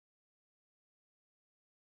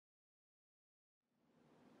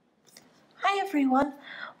everyone,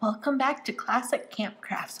 welcome back to Classic Camp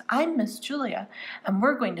Crafts. I'm Miss Julia and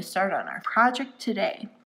we're going to start on our project today.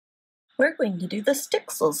 We're going to do the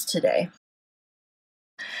Stixels today.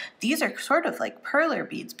 These are sort of like perler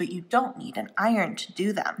beads, but you don't need an iron to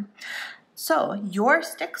do them. So your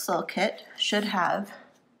Stixel kit should have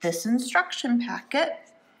this instruction packet,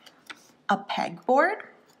 a pegboard,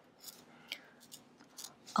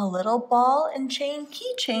 a little ball and chain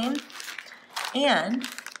keychain, and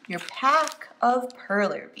your pack of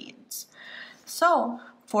perler beads. So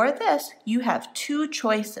for this, you have two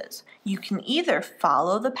choices. You can either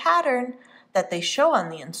follow the pattern that they show on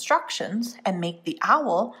the instructions and make the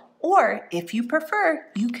owl, or if you prefer,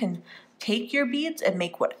 you can take your beads and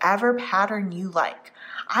make whatever pattern you like.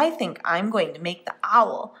 I think I'm going to make the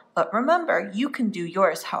owl, but remember, you can do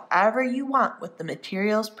yours however you want with the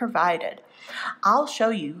materials provided. I'll show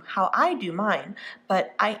you how I do mine,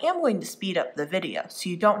 but I am going to speed up the video so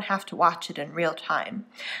you don't have to watch it in real time.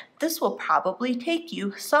 This will probably take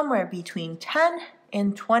you somewhere between 10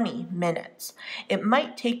 and 20 minutes. It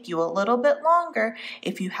might take you a little bit longer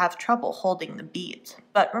if you have trouble holding the beads,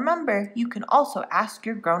 but remember, you can also ask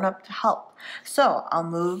your grown-up to help. So I'll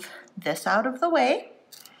move this out of the way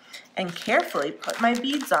and carefully put my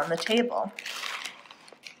beads on the table.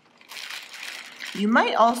 You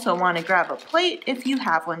might also want to grab a plate if you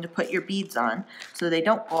have one to put your beads on so they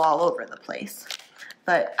don't go all over the place.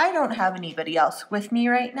 But I don't have anybody else with me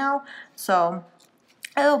right now, so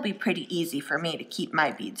it'll be pretty easy for me to keep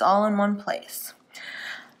my beads all in one place.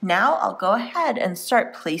 Now I'll go ahead and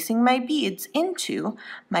start placing my beads into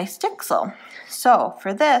my Stixel. So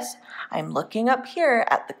for this, I'm looking up here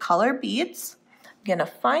at the color beads. I'm going to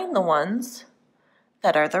find the ones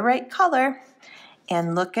that are the right color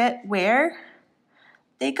and look at where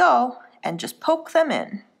they go and just poke them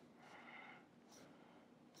in.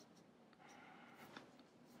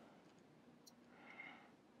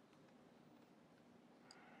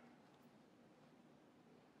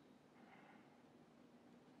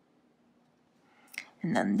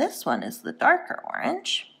 And then this one is the darker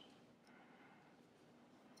orange.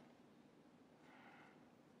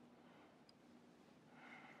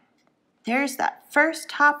 There's that first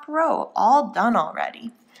top row all done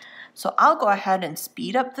already. So I'll go ahead and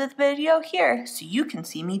speed up the video here so you can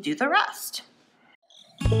see me do the rest.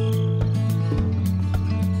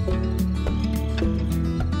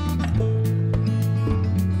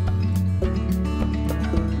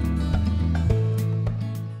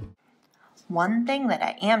 One thing that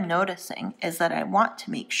I am noticing is that I want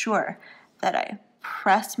to make sure that I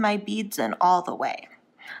press my beads in all the way.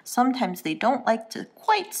 Sometimes they don't like to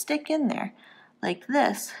quite stick in there. Like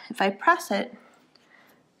this, if I press it,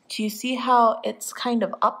 do you see how it's kind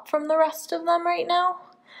of up from the rest of them right now?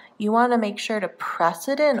 You want to make sure to press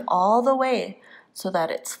it in all the way so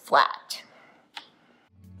that it's flat.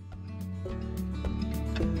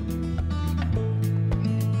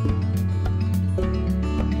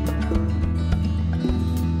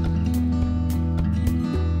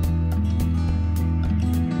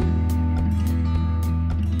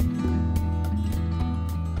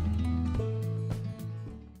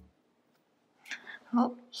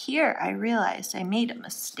 Oh, here I realized I made a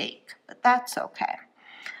mistake, but that's okay.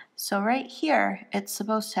 So right here, it's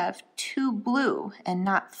supposed to have 2 blue and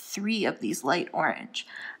not 3 of these light orange.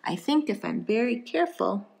 I think if I'm very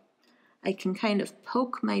careful, I can kind of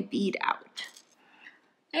poke my bead out.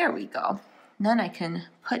 There we go. Then I can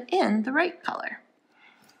put in the right color.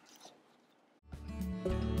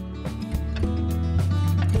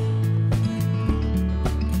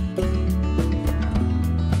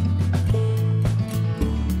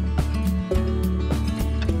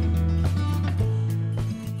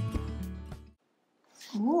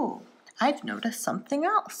 Ooh, I've noticed something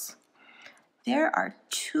else. There are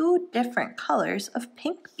 2 different colors of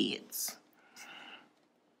pink beads.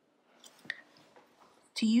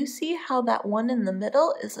 Do you see how that one in the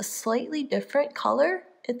middle is a slightly different color?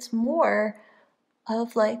 It's more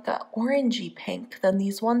of like an orangey pink than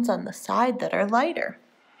these ones on the side that are lighter.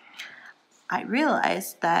 I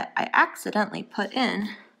realized that I accidentally put in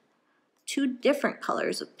 2 different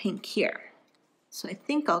colors of pink here. So I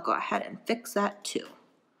think I'll go ahead and fix that too.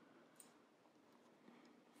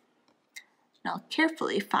 And I'll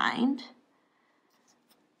carefully find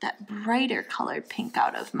that brighter colored pink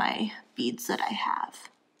out of my beads that I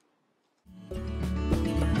have.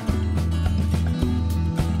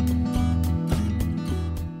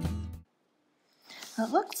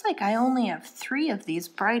 It looks like I only have 3 of these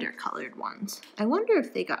brighter colored ones. I wonder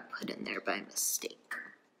if they got put in there by mistake.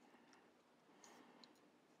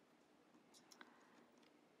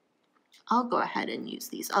 I'll go ahead and use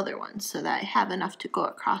these other ones so that I have enough to go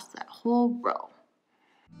across that whole row.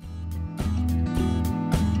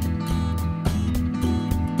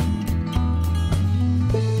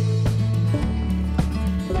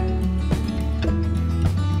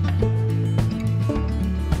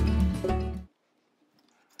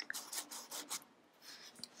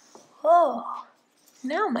 Oh,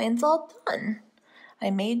 now mine's all done. I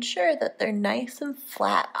made sure that they're nice and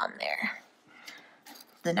flat on there.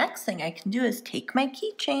 The next thing I can do is take my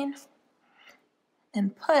keychain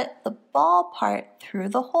and put the ball part through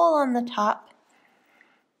the hole on the top.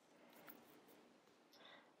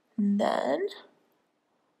 And then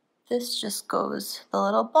this just goes, the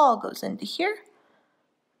little ball goes into here,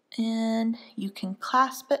 and you can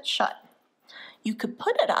clasp it shut. You could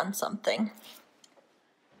put it on something.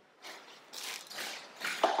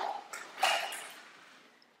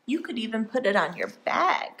 You could even put it on your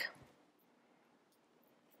bag.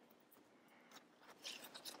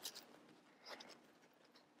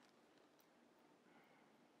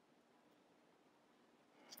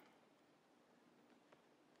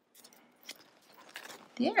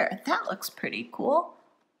 There, that looks pretty cool.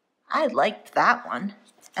 I liked that one.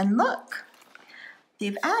 And look,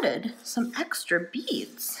 they've added some extra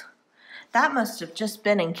beads. That must have just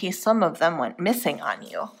been in case some of them went missing on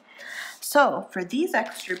you. So for these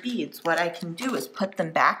extra beads, what I can do is put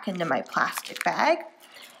them back into my plastic bag.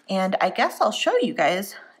 And I guess I'll show you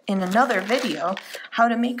guys in another video how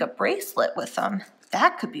to make a bracelet with them.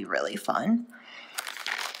 That could be really fun.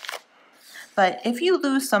 But if you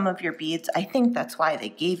lose some of your beads, I think that's why they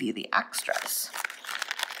gave you the extras.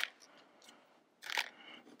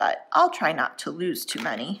 But I'll try not to lose too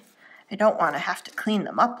many. I don't want to have to clean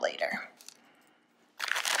them up later.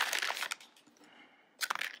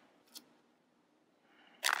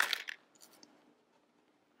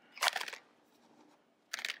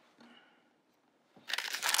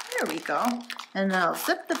 There we go. And then I'll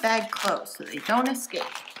zip the bag closed so they don't escape.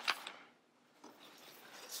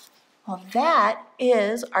 Well, that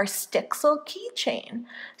is our Stixel keychain.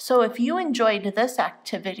 So if you enjoyed this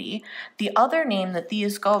activity, the other name that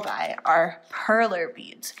these go by are Perler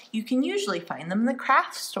beads. You can usually find them in the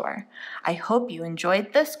craft store. I hope you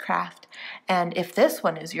enjoyed this craft. And if this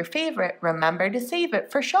one is your favorite, remember to save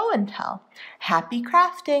it for show and tell. Happy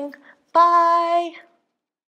crafting! Bye!